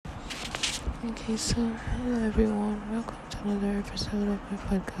Okay, so hello everyone, welcome to another episode of my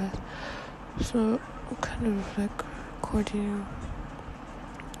podcast. So I'm kind of like recording,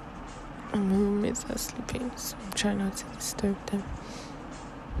 and my roommates are sleeping, so I'm trying not to disturb them.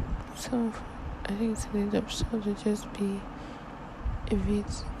 So I think today's episode will just be a bit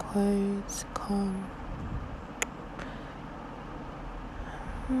quiet, calm.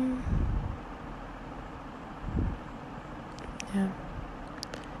 Yeah.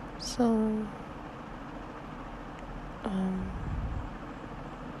 So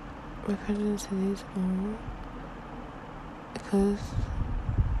recording today's because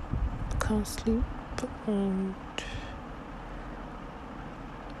I can't sleep and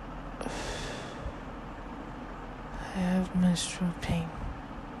I have menstrual pain,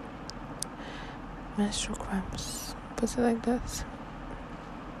 menstrual cramps, put it like that.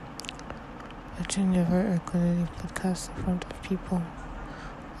 I actually never recorded a podcast in front of people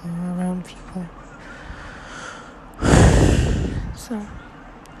or around people. So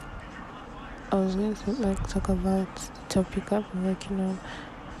I was going to talk about the topic I've been working on,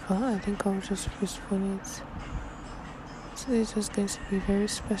 but I think I'll just postpone it. Today's just going to be very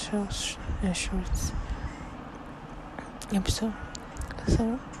special and short episode.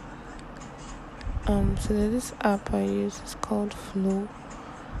 So there's this app I use. It's called Flow,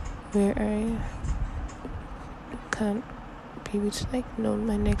 where I can be able to know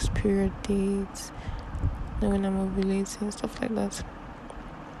my next period dates, know when I'm ovulating, stuff like that.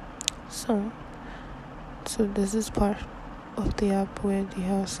 So there's this part of the app where they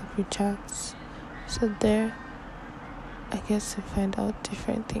have separate chats. So there I get to find out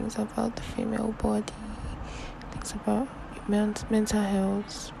different things about the female body, things about mental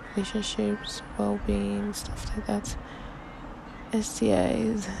health, relationships, well-being, stuff like that,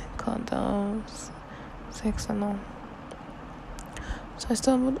 STIs, condoms, sex and all. So I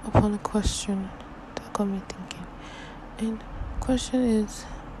stumbled upon a question that got me thinking, and the question is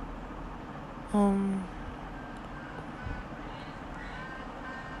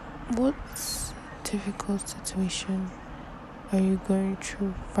what difficult situation are you going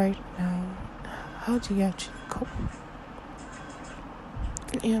through right now? How do you actually cope?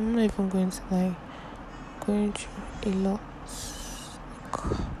 Yeah, I'm not even going to lie, going through a lot.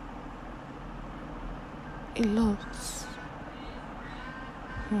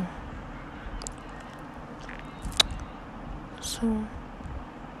 So,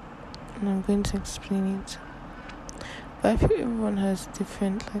 and I'm going to explain it. But I feel everyone has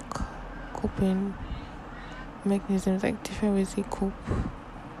different coping mechanisms, different ways they cope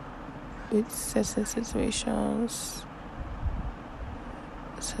with certain situations,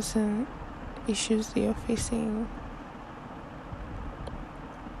 certain issues they are facing.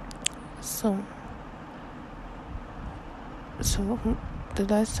 So the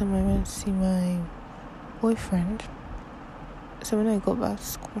last time I went to see my boyfriend, so when I got back to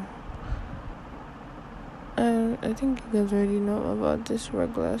school, and I think you guys already know about this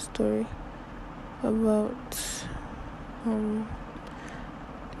regular story about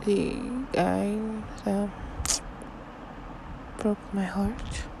the guy that broke my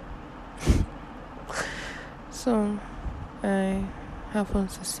heart. So I happened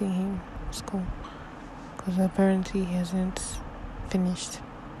to see him at school because apparently he hasn't finished.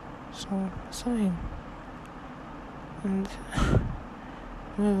 So I saw him, and I'm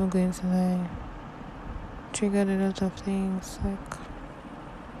not even going to lie, triggered a lot of things,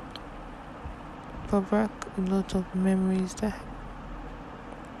 brought back a lot of memories that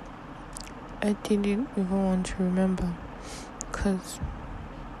I didn't even want to remember, because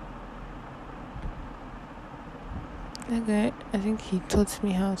that guy, I think he taught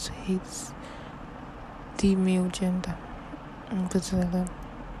me how to hate the male gender and put it like that.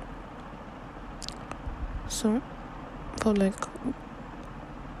 So, but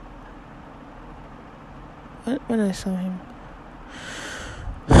when I saw him,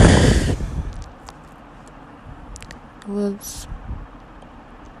 it was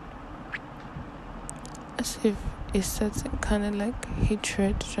as if a certain kind of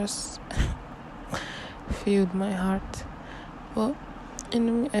hatred just filled my heart. But in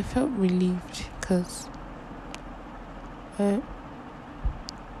a way, I felt relieved because I'd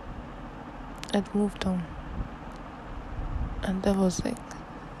moved on, and that was the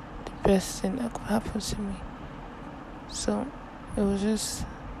best thing that could happen to me. So it was just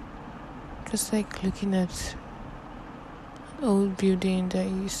looking at an old building that I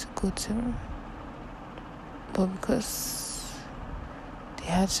used to go to, but because they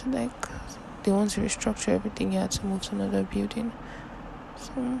had to they want to restructure everything, you had to move to another building.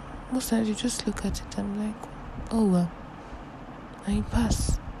 So most times you just look at it and oh well, and you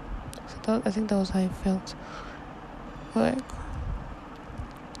pass. So I think that was how I felt. Like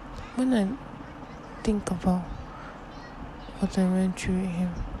when I think about what I went through with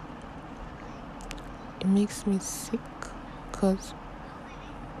him, it makes me sick because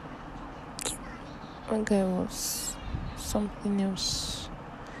that guy was something else.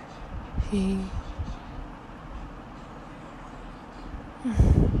 He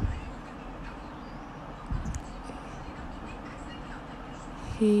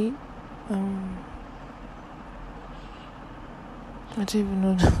he I don't even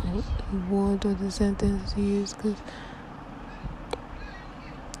know the word or the sentence to use because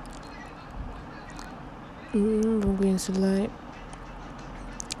I remember going to lie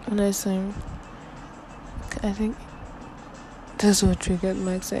when I saw him. I think that's what triggered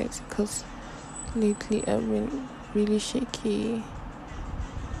my anxiety because lately I've been really shaky.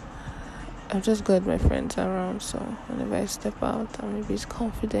 I've just got my friends around, so whenever I step out, I'm a bit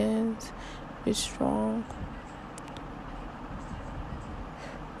confident, a bit strong.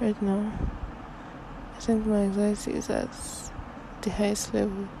 Right now, I think my anxiety is at the highest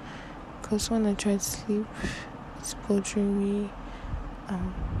level because when I try to sleep, it's bothering me.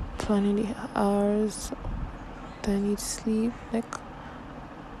 I'm planning the hours that I need to sleep. Like,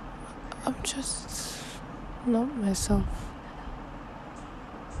 I'm just not myself.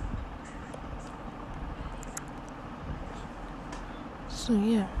 So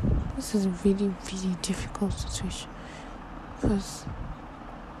yeah, this is a really, really difficult situation because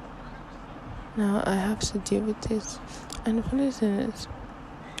now I have to deal with this. And the funny thing is,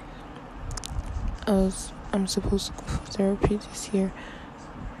 I'm supposed to go for therapy this year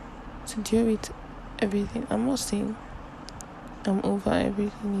to deal with everything. I'm not saying I'm over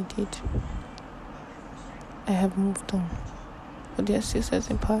everything he did. I have moved on, but there are still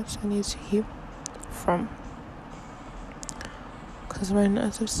certain parts I need to heal from. Because right now,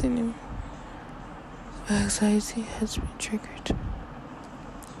 as I've seen him, my anxiety has been triggered.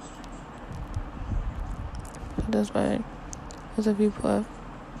 So that's why other people have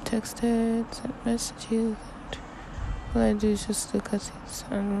texted, sent messages, and all I do is just look at it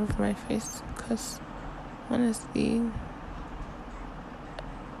and remove my face. Because honestly,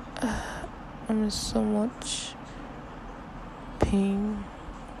 I'm in so much pain.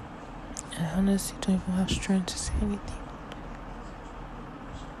 I honestly don't even have strength to say anything.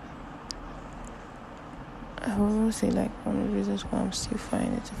 I will say like one of the reasons why I'm still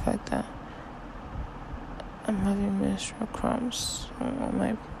fine is the fact that I'm having menstrual cramps.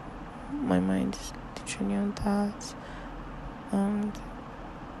 My mind is literally on that, and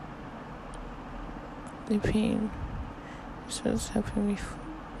the pain is just helping me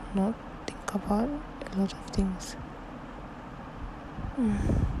not think about a lot of things.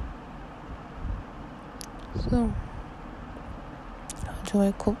 So, how do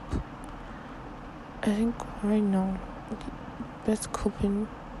I cope? I think right now the best coping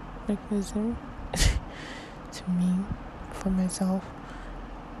mechanism to me, for myself,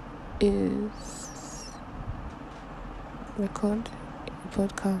 is record a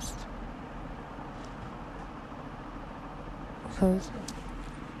podcast. Because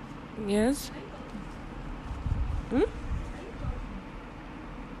yes.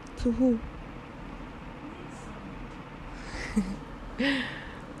 To who?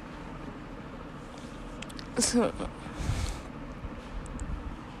 So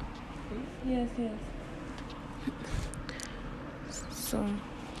yes. So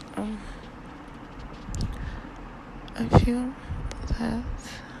I feel that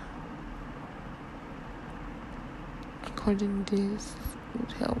recording this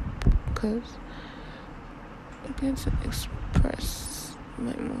would help because I get to express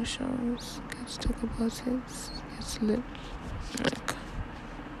my emotions, get to talk about it, get to let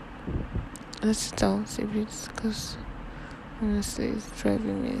it out a bit because honestly it's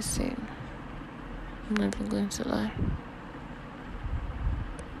driving me insane. I'm not even going to lie.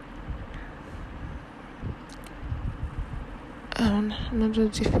 Another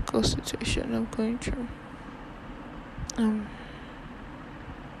difficult situation I'm going through.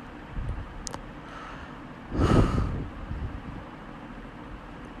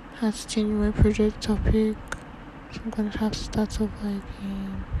 Had to change my project topic, so I'm gonna have to start over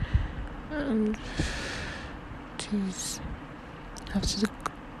again. And have to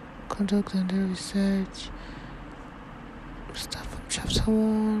conduct under research, start from chapter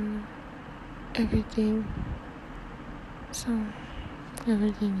 1, everything. So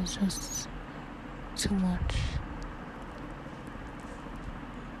everything is just too much.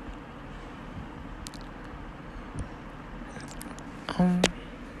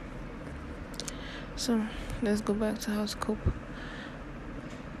 So let's go back to how to cope.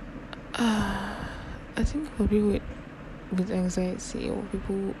 I think for people with anxiety or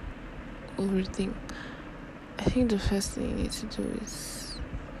people who overthink, I think the first thing you need to do is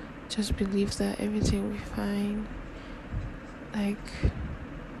just believe that everything will be fine. Like,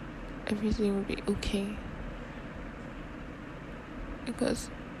 everything will be okay.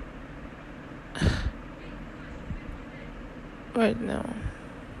 Because right now,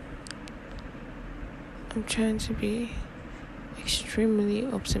 I'm trying to be extremely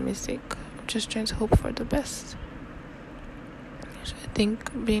optimistic. I'm just trying to hope for the best. So I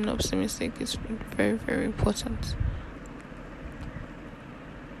think being optimistic is very, very important.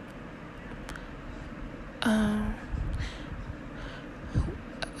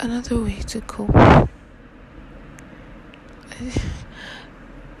 Another way to cope, I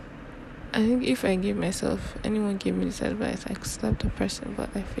think if anyone gave me this advice, I could slap the person, but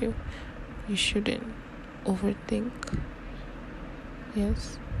I feel you shouldn't overthink.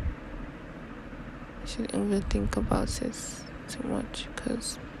 Yes, you shouldn't overthink about it too much,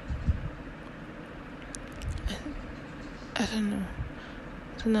 because I don't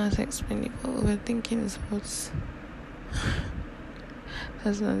know how to explain it, but overthinking is what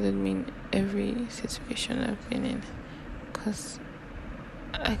has landed me in every situation I've been in, because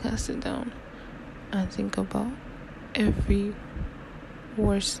I can sit down and think about every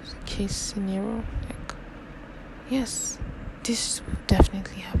worst case scenario. Like, yes, this will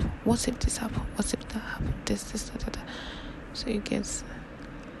definitely happen. What if this happened? What if that happened? This, that. So you get. So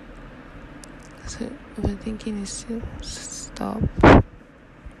overthinking is to stop.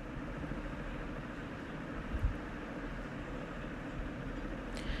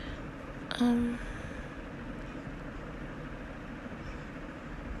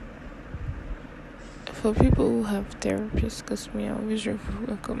 For people who have therapists, because me, I always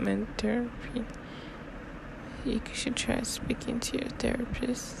recommend therapy. You should try speaking to your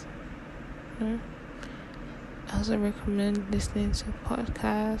therapist. I also recommend listening to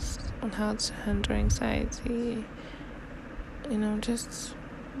podcasts on how to handle anxiety. Just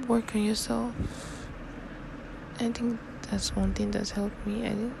work on yourself. I think that's one thing that's helped me.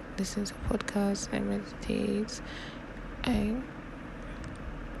 I listen to podcasts, I meditate, I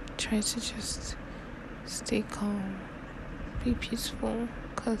try to just stay calm, be peaceful,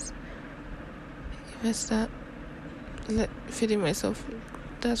 because if I start feeding myself,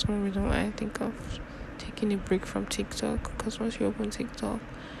 that's one reason why I think of taking a break from TikTok, because once you open TikTok,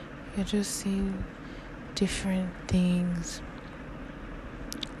 you're just seeing different things.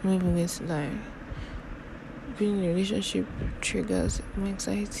 Maybe it's like being in a relationship triggers my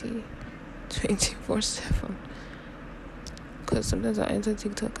anxiety 24/7, because sometimes I enter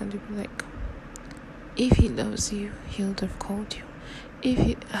TikTok and they'll be like, if he loves you, he would have called you.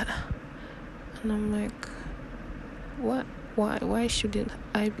 And I'm like, what? Why shouldn't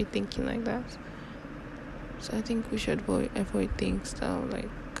I be thinking like that? So I think we should avoid things that will like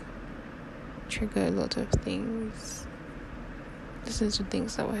trigger a lot of things. Listen to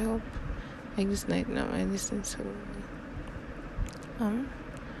things that will help. Like this night now, I listen to a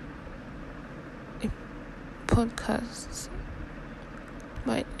podcast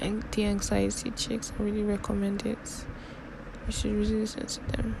by the Anxiety Chicks. I really recommend it. You should really listen to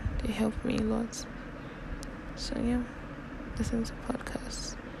them. They help me a lot. So yeah, listen to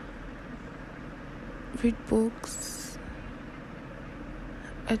podcasts, read books.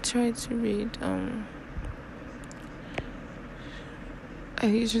 I try to read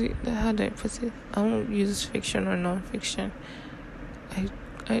how do I put it? I won't use fiction or non-fiction.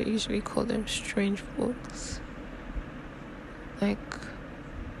 I usually call them strange books. Like,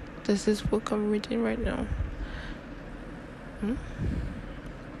 there's this book I'm reading right now.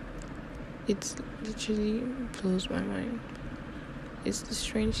 It literally blows my mind. It's the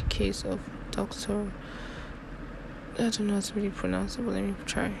strange case of Dr. I don't know how to really pronounce it, but let me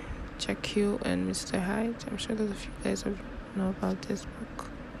try. Jekyll and Mr. Hyde. I'm sure that a few guys know about this book.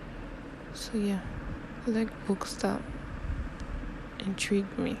 So yeah, I like books that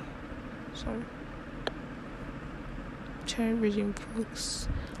intrigue me. So try reading books.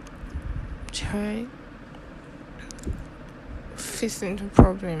 Try facing the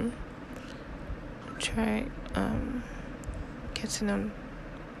problem. Try getting on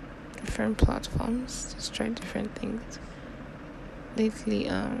different platforms. Just try different things. Lately,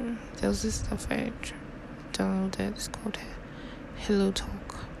 there was this stuff I downloaded. It's called Hello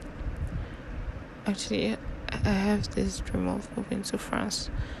Talk. Actually, I have this dream of moving to France,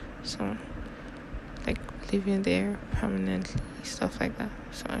 so like living there permanently, stuff like that.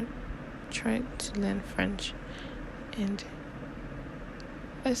 So I tried to learn French, and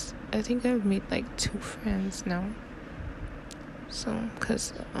I think I've made like 2 friends now. So,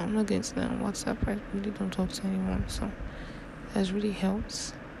 because I'm not going to that on WhatsApp, I really don't talk to anyone. So, it has really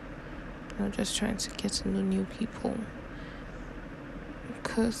helped. I'm just trying to get to know new people.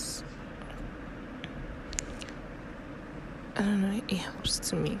 Because, I don't know, it helps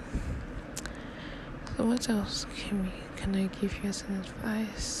to me. So, what else can I give you as an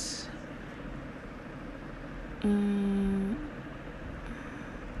advice?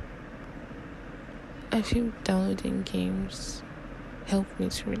 I feel downloading games help me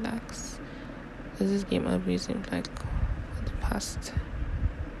to relax. There's this game I've been using for the past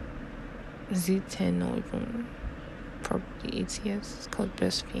 10 or even probably 8 years. It's called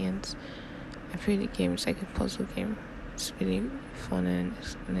Best Fiends. I play the game. It's like a puzzle game. It's really fun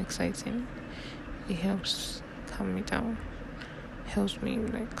and exciting. It helps calm me down. Helps me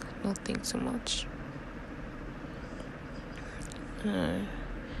not think so much.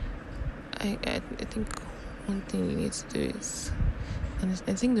 I think one thing you need to do is, and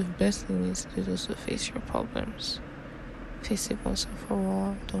I think the best thing you need to do is also face your problems. Face it once and for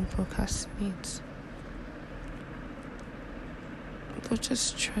all. Don't procrastinate. But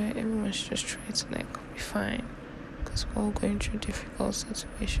everyone should just try to be fine. Because we're all going through difficult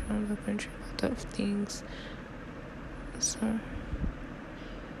situations. We're going through a lot of things. So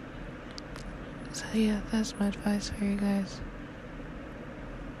yeah, that's my advice for you guys.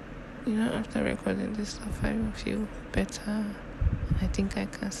 After recording this stuff, I will feel better. I think I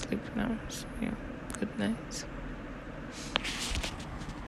can sleep now. So yeah, good night.